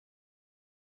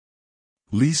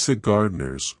Lisa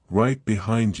Gardner's Right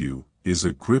Behind You is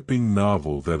a gripping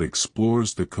novel that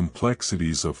explores the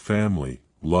complexities of family,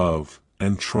 love,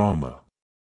 and trauma.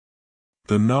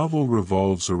 The novel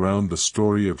revolves around the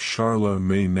story of Sharlah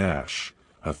May Nash,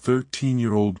 a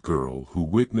 13-year-old girl who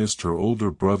witnessed her older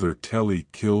brother Telly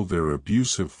kill their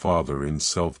abusive father in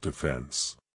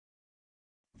self-defense.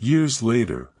 Years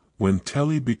later, when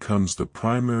Telly becomes the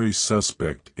primary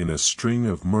suspect in a string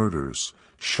of murders,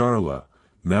 Sharlah,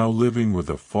 now living with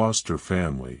a foster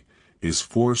family, is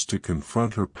forced to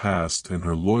confront her past and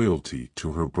her loyalty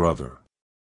to her brother.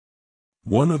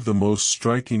 One of the most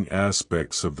striking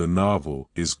aspects of the novel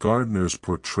is Gardner's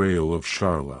portrayal of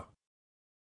Sharlah.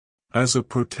 As a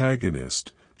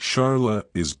protagonist, Sharlah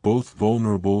is both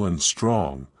vulnerable and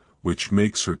strong, which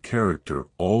makes her character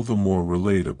all the more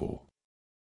relatable.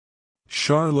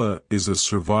 Sharlah is a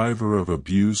survivor of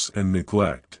abuse and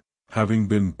neglect, having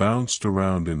been bounced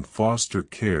around in foster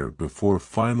care before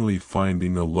finally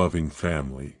finding a loving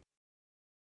family.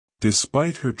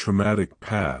 Despite her traumatic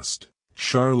past,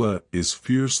 Sharlah is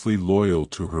fiercely loyal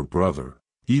to her brother,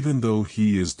 even though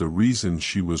he is the reason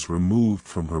she was removed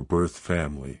from her birth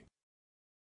family.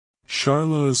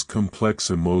 Sharlah's complex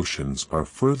emotions are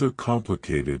further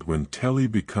complicated when Telly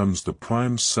becomes the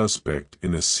prime suspect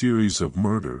in a series of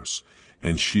murders,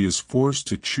 and she is forced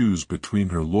to choose between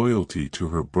her loyalty to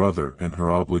her brother and her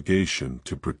obligation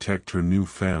to protect her new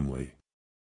family.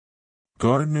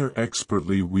 Gardner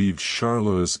expertly weaves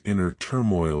Sharlah's inner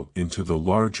turmoil into the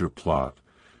larger plot,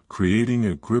 creating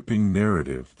a gripping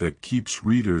narrative that keeps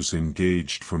readers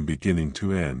engaged from beginning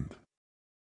to end.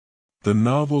 The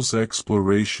novel's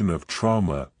exploration of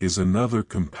trauma is another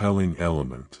compelling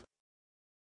element.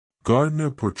 Gardner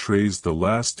portrays the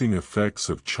lasting effects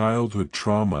of childhood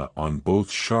trauma on both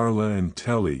Sharlah and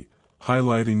Telly,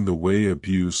 highlighting the way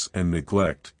abuse and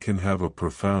neglect can have a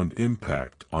profound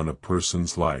impact on a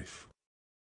person's life.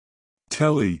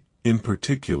 Telly, in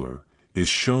particular, is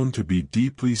shown to be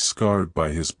deeply scarred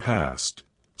by his past,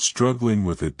 struggling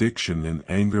with addiction and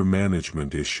anger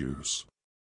management issues.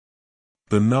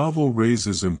 The novel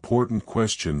raises important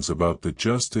questions about the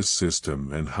justice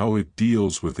system and how it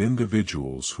deals with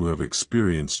individuals who have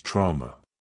experienced trauma.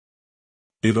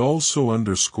 It also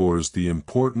underscores the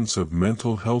importance of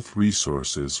mental health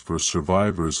resources for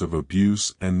survivors of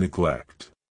abuse and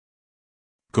neglect.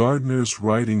 Gardner's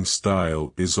writing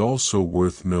style is also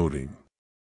worth noting.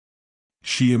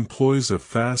 She employs a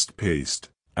fast-paced,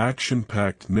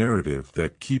 action-packed narrative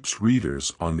that keeps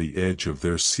readers on the edge of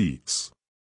their seats.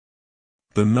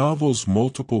 The novel's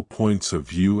multiple points of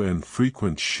view and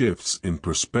frequent shifts in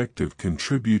perspective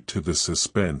contribute to the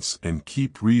suspense and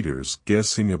keep readers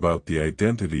guessing about the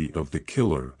identity of the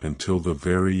killer until the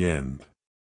very end.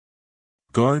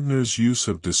 Gardner's use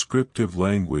of descriptive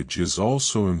language is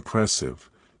also impressive,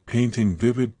 painting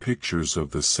vivid pictures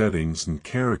of the settings and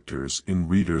characters in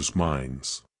readers'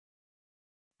 minds.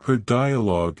 Her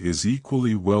dialogue is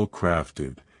equally well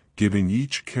crafted, giving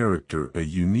each character a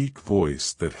unique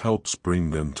voice that helps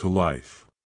bring them to life.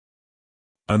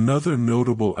 Another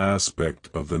notable aspect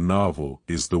of the novel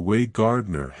is the way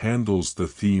Gardner handles the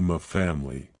theme of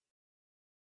family.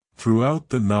 Throughout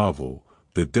the novel,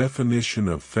 the definition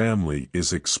of family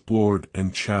is explored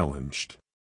and challenged.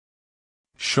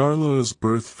 Sharlah's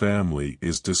birth family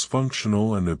is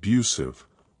dysfunctional and abusive,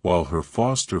 while her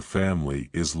foster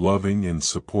family is loving and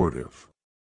supportive.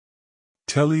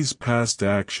 Telly's past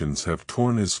actions have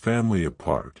torn his family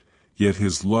apart, yet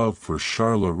his love for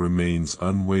Sharlah remains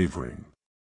unwavering.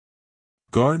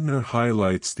 Gardner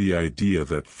highlights the idea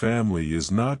that family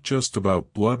is not just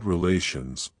about blood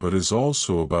relations but is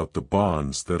also about the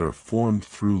bonds that are formed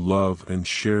through love and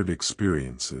shared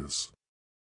experiences.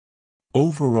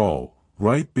 Overall,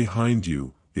 Right Behind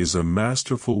You is a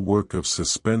masterful work of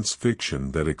suspense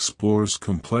fiction that explores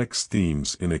complex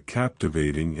themes in a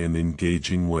captivating and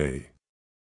engaging way.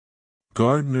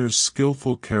 Gardner's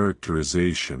skillful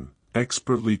characterization,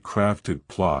 expertly crafted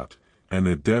plot, and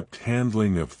adept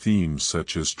handling of themes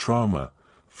such as trauma,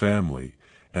 family,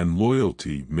 and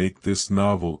loyalty make this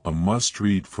novel a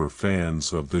must-read for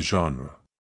fans of the genre.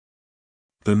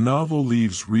 The novel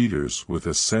leaves readers with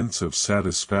a sense of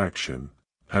satisfaction,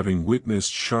 having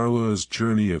witnessed Sharlah's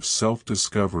journey of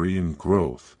self-discovery and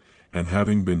growth, and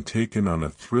having been taken on a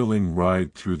thrilling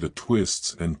ride through the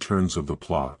twists and turns of the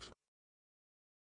plot.